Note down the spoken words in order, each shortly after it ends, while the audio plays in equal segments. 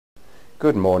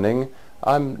Good morning.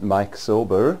 I'm Mike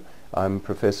Silber. I'm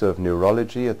Professor of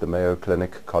Neurology at the Mayo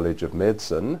Clinic College of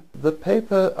Medicine. The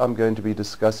paper I'm going to be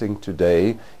discussing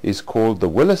today is called the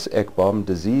Willis-Ekbom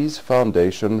Disease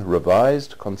Foundation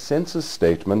Revised Consensus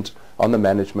Statement on the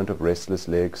Management of Restless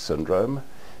Leg Syndrome.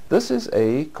 This is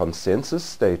a consensus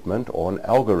statement or an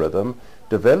algorithm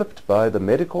developed by the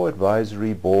Medical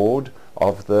Advisory Board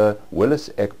of the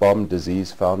Willis-Ekbom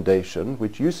Disease Foundation,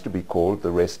 which used to be called the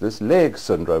Restless Leg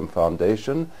Syndrome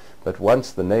Foundation, but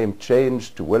once the name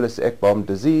changed to Willis-Ekbom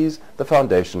Disease, the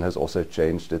foundation has also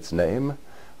changed its name.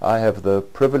 I have the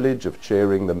privilege of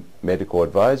chairing the Medical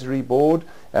Advisory Board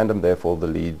and am therefore the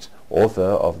lead author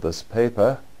of this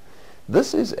paper.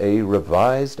 This is a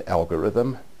revised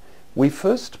algorithm. We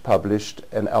first published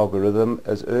an algorithm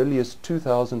as early as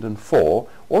 2004,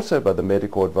 also by the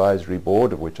Medical Advisory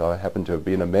Board, of which I happen to have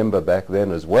been a member back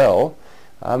then as well.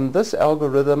 This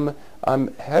algorithm,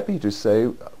 I'm happy to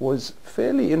say, was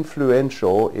fairly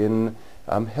influential in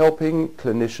helping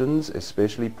clinicians,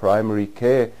 especially primary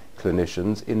care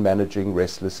clinicians, in managing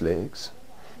restless legs.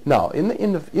 Now, in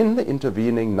the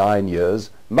intervening 9 years,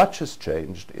 much has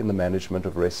changed in the management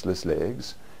of restless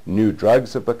legs. New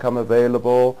drugs have become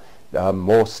available.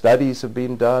 More studies have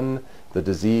been done, the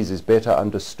disease is better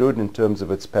understood in terms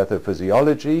of its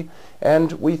pathophysiology,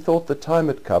 and we thought the time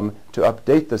had come to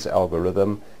update this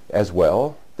algorithm as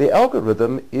well. The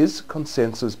algorithm is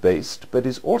consensus-based, but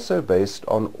is also based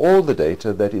on all the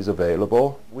data that is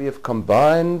available. We have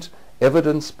combined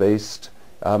evidence-based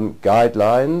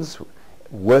guidelines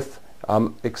with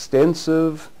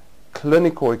extensive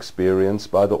clinical experience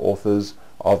by the authors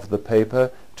of the paper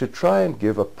to try and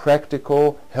give a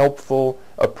practical, helpful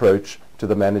approach to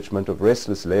the management of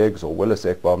restless legs or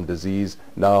Willis-Ekbom disease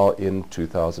now in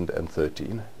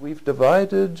 2013. We've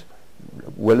divided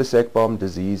Willis-Ekbom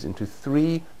disease into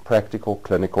 3 practical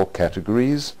clinical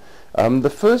categories. The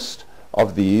first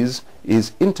of these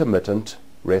is intermittent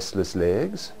restless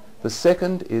legs. The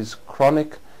second is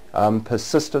chronic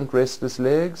persistent restless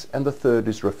legs, and the third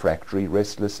is refractory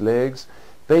restless legs,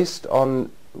 based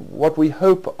on what we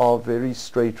hope are very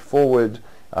straightforward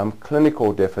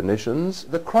clinical definitions.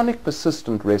 The chronic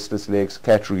persistent restless legs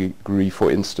category, for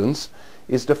instance,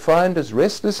 is defined as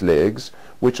restless legs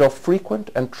which are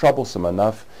frequent and troublesome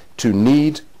enough to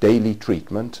need daily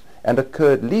treatment and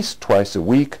occur at least twice a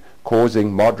week,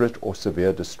 causing moderate or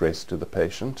severe distress to the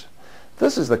patient.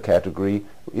 This is the category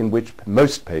in which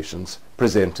most patients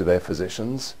present to their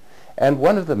physicians. And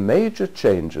one of the major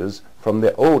changes from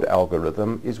the old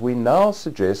algorithm is we now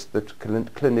suggest that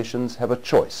clinicians have a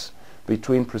choice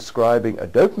between prescribing a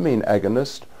dopamine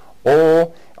agonist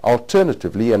or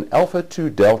alternatively an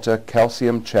alpha-2 delta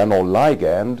calcium channel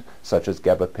ligand such as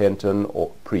gabapentin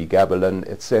or pregabalin,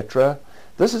 etc.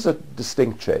 This is a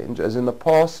distinct change, as in the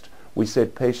past we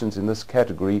said patients in this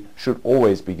category should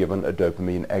always be given a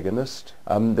dopamine agonist.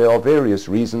 There are various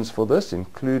reasons for this,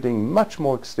 including much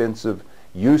more extensive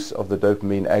use of the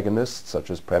dopamine agonists such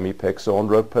as pramipexole and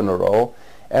ropinirole,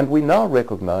 and we now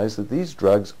recognize that these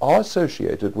drugs are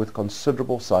associated with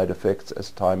considerable side effects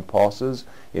as time passes,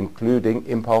 including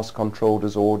impulse control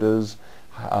disorders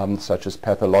such as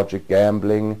pathologic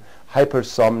gambling,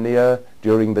 hypersomnia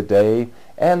during the day,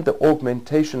 and the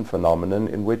augmentation phenomenon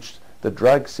in which the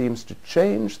drug seems to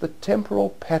change the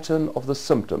temporal pattern of the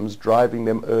symptoms, driving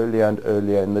them earlier and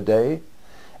earlier in the day.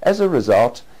 As a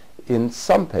result, in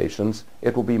some patients,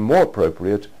 it will be more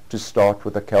appropriate to start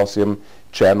with a calcium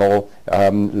channel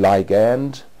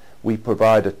ligand. We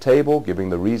provide a table giving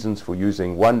the reasons for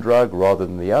using one drug rather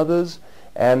than the others,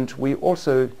 and we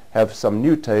also have some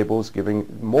new tables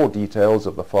giving more details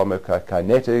of the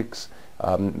pharmacokinetics,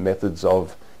 methods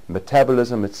of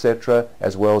metabolism, etc.,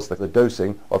 as well as the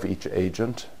dosing of each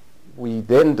agent. We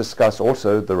then discuss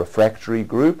also the refractory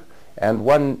group, and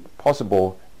one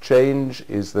possible change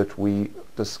is that we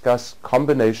discuss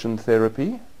combination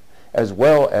therapy as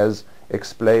well as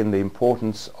explain the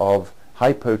importance of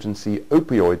high-potency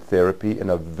opioid therapy in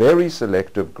a very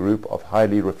selective group of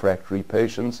highly refractory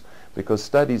patients, because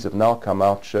studies have now come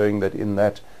out showing that in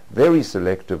that very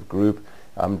selective group,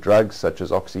 drugs such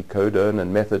as oxycodone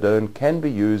and methadone can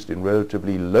be used in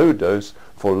relatively low dose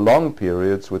for long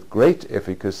periods with great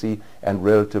efficacy and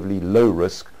relatively low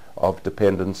risk of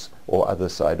dependence or other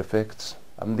side effects.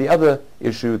 The other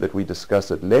issue that we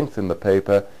discuss at length in the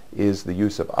paper is the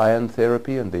use of iron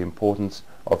therapy and the importance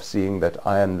of seeing that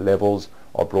iron levels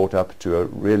are brought up to a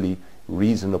really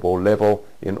reasonable level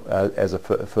as a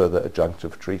further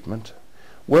adjunctive treatment.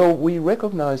 Well, we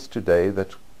recognize today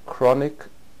that chronic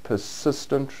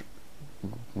persistent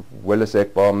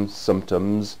Willis-Ekbom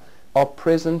symptoms are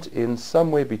present in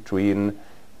somewhere between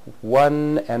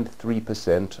 1 and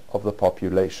 3% of the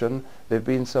population. There have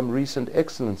been some recent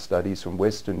excellent studies from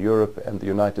Western Europe and the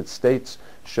United States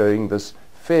showing this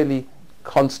fairly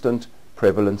constant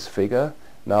prevalence figure.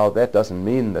 Now, that doesn't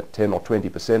mean that 10 or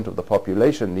 20% of the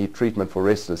population need treatment for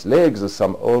restless legs, as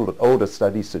some older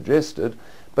studies suggested,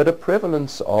 but a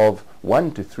prevalence of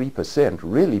 1 to 3%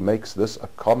 really makes this a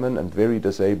common and very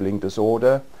disabling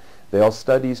disorder. There are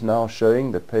studies now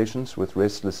showing that patients with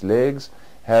restless legs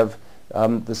have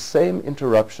the same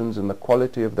interruptions in the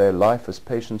quality of their life as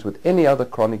patients with any other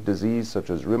chronic disease such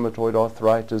as rheumatoid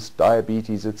arthritis,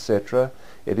 diabetes, etc.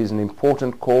 It is an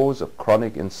important cause of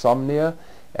chronic insomnia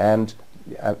and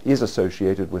is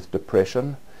associated with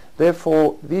depression.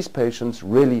 Therefore, these patients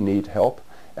really need help,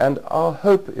 and our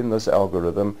hope in this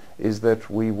algorithm is that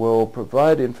we will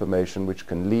provide information which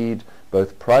can lead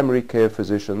both primary care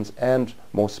physicians and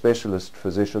more specialist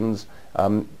physicians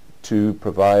to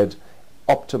provide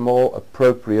optimal,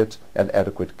 appropriate, and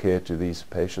adequate care to these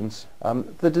patients.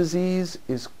 The disease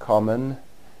is common.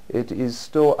 It is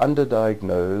still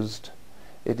underdiagnosed.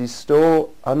 It is still,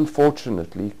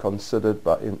 unfortunately, considered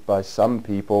by some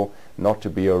people not to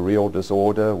be a real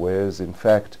disorder, whereas in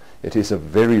fact it is a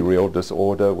very real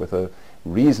disorder with a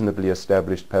reasonably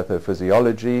established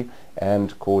pathophysiology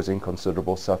and causing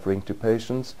considerable suffering to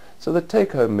patients. So the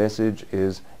take-home message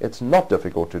is it's not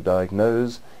difficult to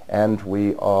diagnose, and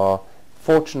we are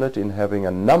fortunate in having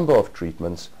a number of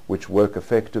treatments which work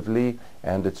effectively,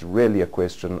 and it's really a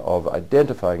question of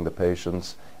identifying the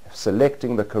patients,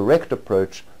 selecting the correct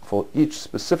approach for each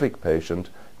specific patient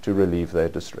to relieve their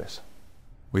distress.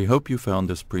 We hope you found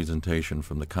this presentation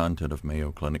from the content of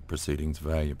Mayo Clinic Proceedings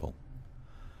valuable.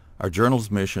 Our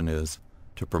journal's mission is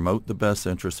to promote the best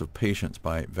interests of patients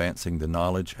by advancing the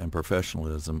knowledge and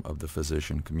professionalism of the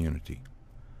physician community.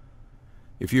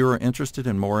 If you are interested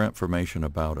in more information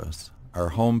about us,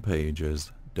 our homepage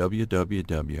is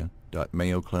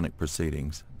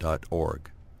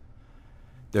www.mayoclinicproceedings.org.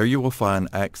 There you will find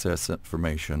access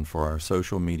information for our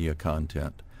social media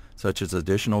content, such as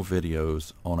additional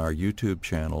videos on our YouTube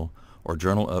channel or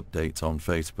journal updates on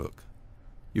Facebook.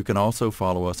 You can also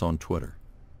follow us on Twitter.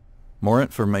 More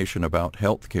information about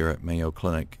healthcare at Mayo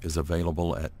Clinic is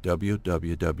available at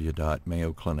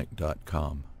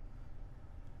www.mayoclinic.com.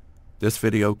 This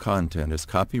video content is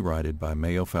copyrighted by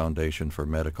Mayo Foundation for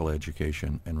Medical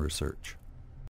Education and Research.